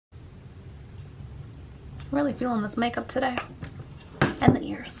I'm really feeling this makeup today. And the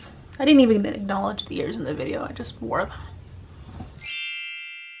ears. I didn't even acknowledge the ears in the video. I just wore them.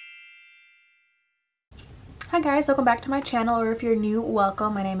 Hi guys, welcome back to my channel, or if you're new,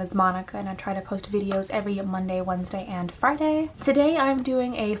 welcome. My name is Monica and I try to post videos every Monday, Wednesday, and Friday. Today I'm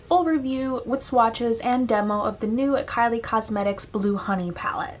doing a full review with swatches and demo of the new Kylie Cosmetics Blue Honey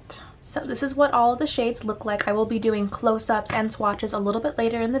palette. So this is what all of the shades look like. I will be doing close-ups and swatches a little bit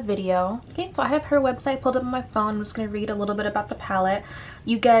later in the video. Okay, so I have her website pulled up on my phone. I'm just going to read a little bit about the palette.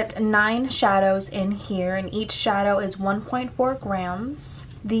 You get 9 shadows in here, and each shadow is 1.4 grams.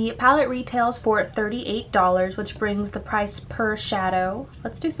 The palette retails for $38, which brings the price per shadow,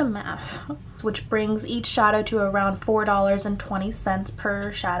 let's do some math, which brings each shadow to around $4.20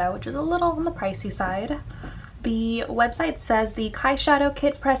 per shadow, which is a little on the pricey side. The website says the Kai Shadow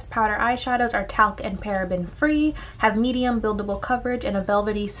Kit Pressed Powder Eyeshadows are talc and paraben free, have medium buildable coverage, and a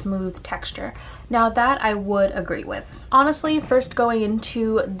velvety smooth texture. Now that I would agree with. Honestly, first going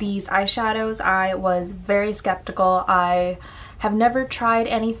into these eyeshadows, I was very skeptical. I have never tried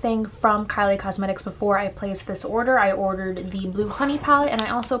anything from Kylie Cosmetics before I placed this order. I ordered the Blue Honey palette, and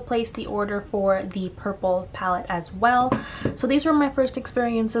I also placed the order for the purple palette as well. So these were my first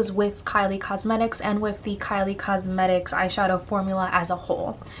experiences with Kylie Cosmetics and with the Kylie Cosmetics eyeshadow formula as a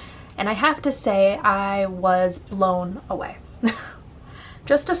whole. And I have to say, I was blown away.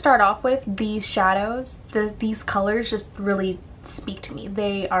 Just to start off with, these shadows, these colors just really speak to me.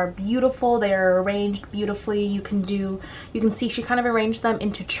 They are beautiful. They are arranged beautifully. You can see she kind of arranged them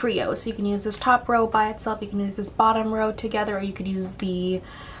into trios. So you can use this top row by itself, you can use this bottom row together, or you could use the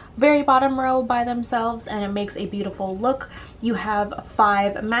very bottom row by themselves, and it makes a beautiful look. You have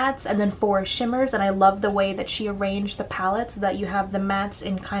 5 mattes and then 4 shimmers, and I love the way that she arranged the palette so that you have the mattes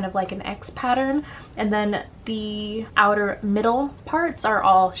in kind of like an X pattern, and then the outer middle parts are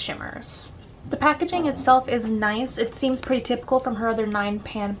all shimmers. The packaging itself is nice. It seems pretty typical from her other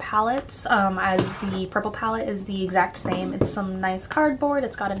 9-pan palettes, as the purple palette is the exact same. It's some nice cardboard.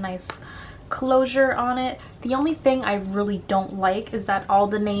 It's got a nice closure on it. The only thing I really don't like is that all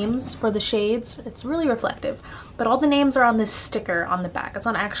the names for the shades, it's really reflective, but all the names are on this sticker on the back. It's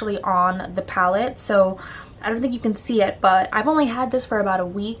not actually on the palette, so I don't think you can see it, but I've only had this for about a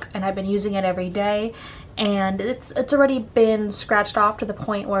week and I've been using it every day, and it's already been scratched off to the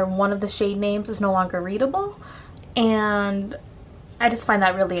point where one of the shade names is no longer readable, and I just find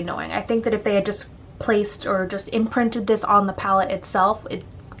that really annoying. I think that if they had just placed or just imprinted this on the palette itself,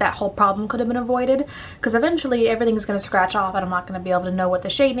 that whole problem could have been avoided, because eventually everything's going to scratch off and I'm not going to be able to know what the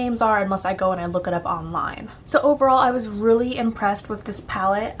shade names are unless I go and I look it up online. So overall, I was really impressed with this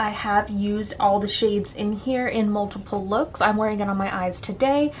palette. I have used all the shades in here in multiple looks. I'm wearing it on my eyes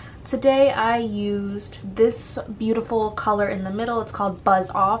today. Today I used this beautiful color in the middle. It's called Buzz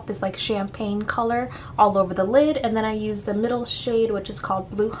Off, this like champagne color all over the lid, and then I used the middle shade, which is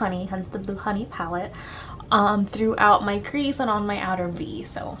called Blue Honey, hence the Blue Honey palette, throughout my crease and on my outer V.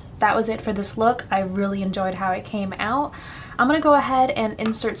 So that was it for this look. I really enjoyed how it came out. I'm gonna go ahead and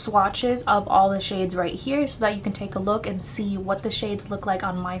insert swatches of all the shades right here so that you can take a look and see what the shades look like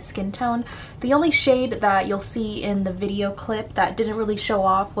on my skin tone. The only shade that you'll see in the video clip that didn't really show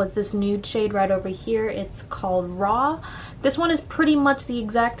off was this nude shade right over here. It's called Raw. This one is pretty much the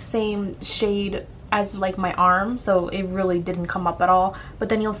exact same shade as like my arm, so it really didn't come up at all, but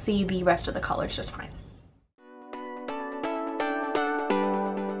then you'll see the rest of the colors just fine.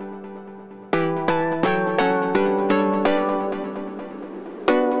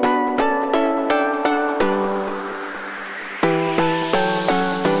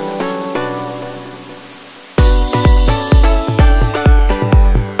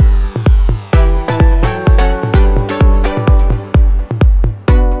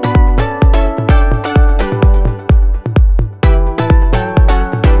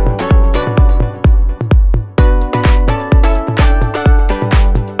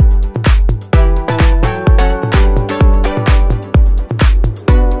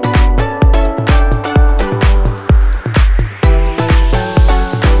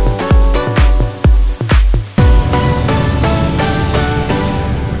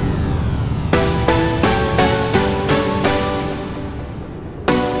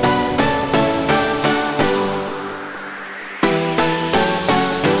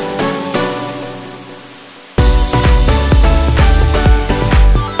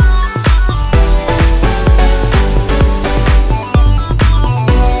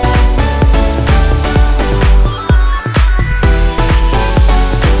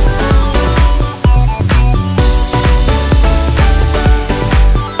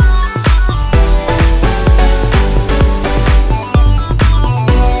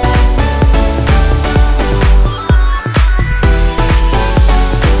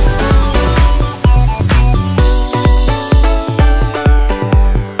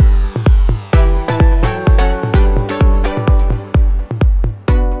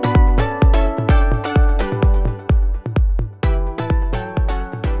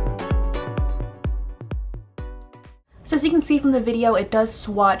 from the video, it does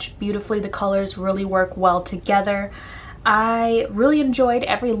swatch beautifully. The colors really work well together. I really enjoyed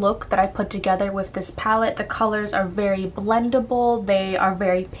every look that I put together with this palette. The colors are very blendable, they are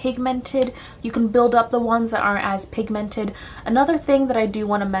very pigmented. You can build up the ones that aren't as pigmented. Another thing that I do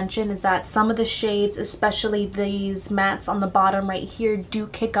want to mention is that some of the shades, especially these mattes on the bottom right here, do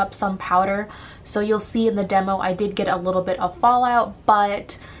kick up some powder. So you'll see in the demo I did get a little bit of fallout,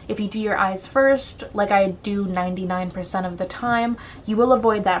 but if you do your eyes first, like I do 99% of the time, you will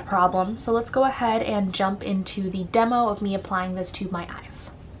avoid that problem. So let's go ahead and jump into the demo of me applying this to my eyes.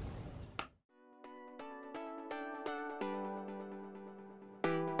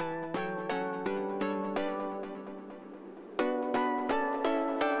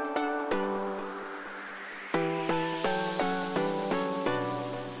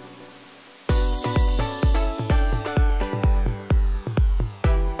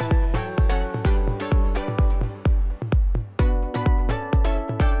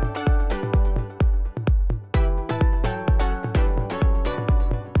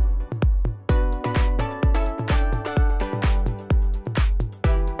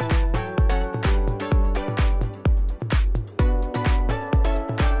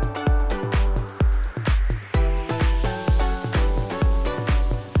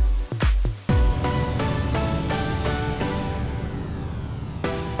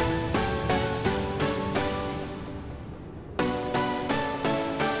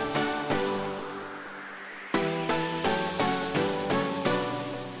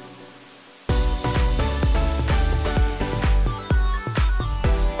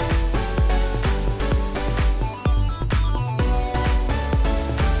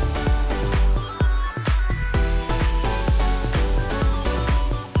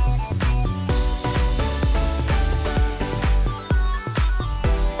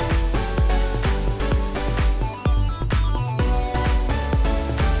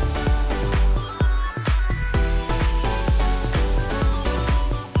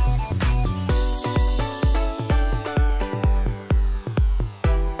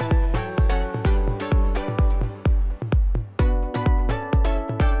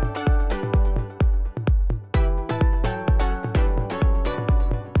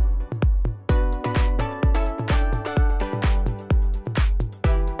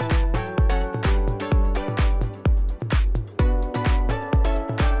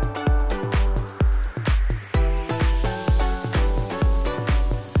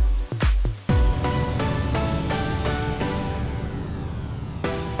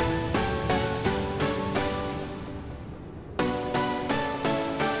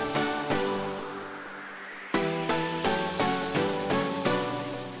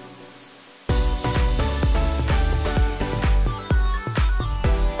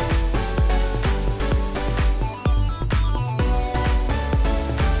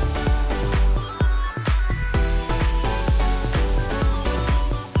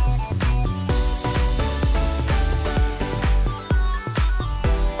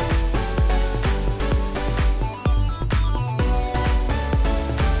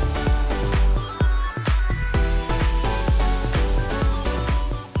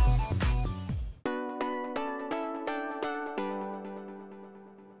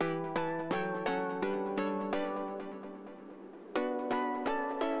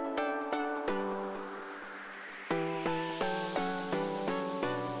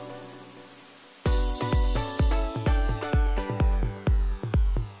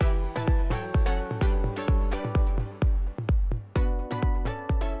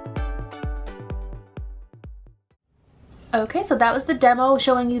 Okay, so that was the demo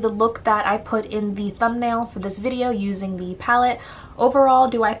showing you the look that I put in the thumbnail for this video using the palette. Overall,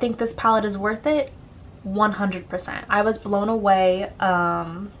 do I think this palette is worth it? 100%. I was blown away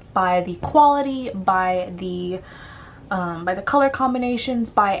by the quality, by the color combinations,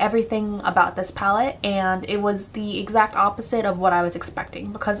 by everything about this palette, and it was the exact opposite of what I was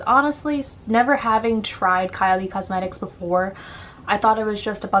expecting, because honestly, never having tried Kylie Cosmetics before, I thought it was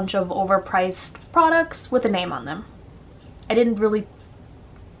just a bunch of overpriced products with a name on them. I didn't really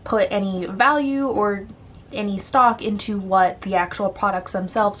put any value or any stock into what the actual products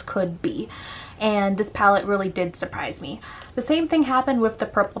themselves could be, and this palette really did surprise me. The same thing happened with the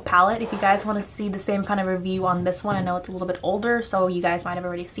purple palette. If you guys want to see the same kind of review on this one, I know it's a little bit older, so you guys might have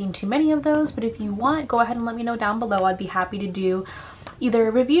already seen too many of those, but if you want, go ahead and let me know down below. I'd be happy to do either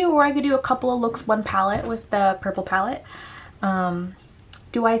a review, or I could do a couple of looks, one palette with the purple palette.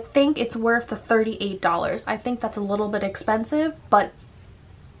 Do I think it's worth the $38? I think that's a little bit expensive, but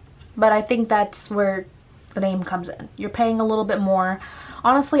I think that's where the name comes in. You're paying a little bit more.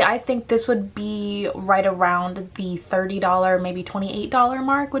 Honestly, I think this would be right around the $30, maybe $28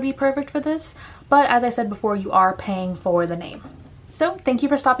 mark would be perfect for this. But as I said before, you are paying for the name. So thank you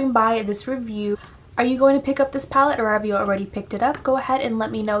for stopping by this review. Are you going to pick up this palette, or have you already picked it up? Go ahead and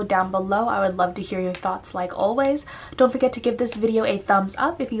let me know down below. I would love to hear your thoughts like always. Don't forget to give this video a thumbs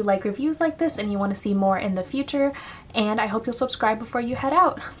up if you like reviews like this and you want to see more in the future. And I hope you'll subscribe before you head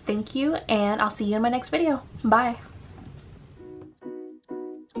out. Thank you, and I'll see you in my next video. Bye.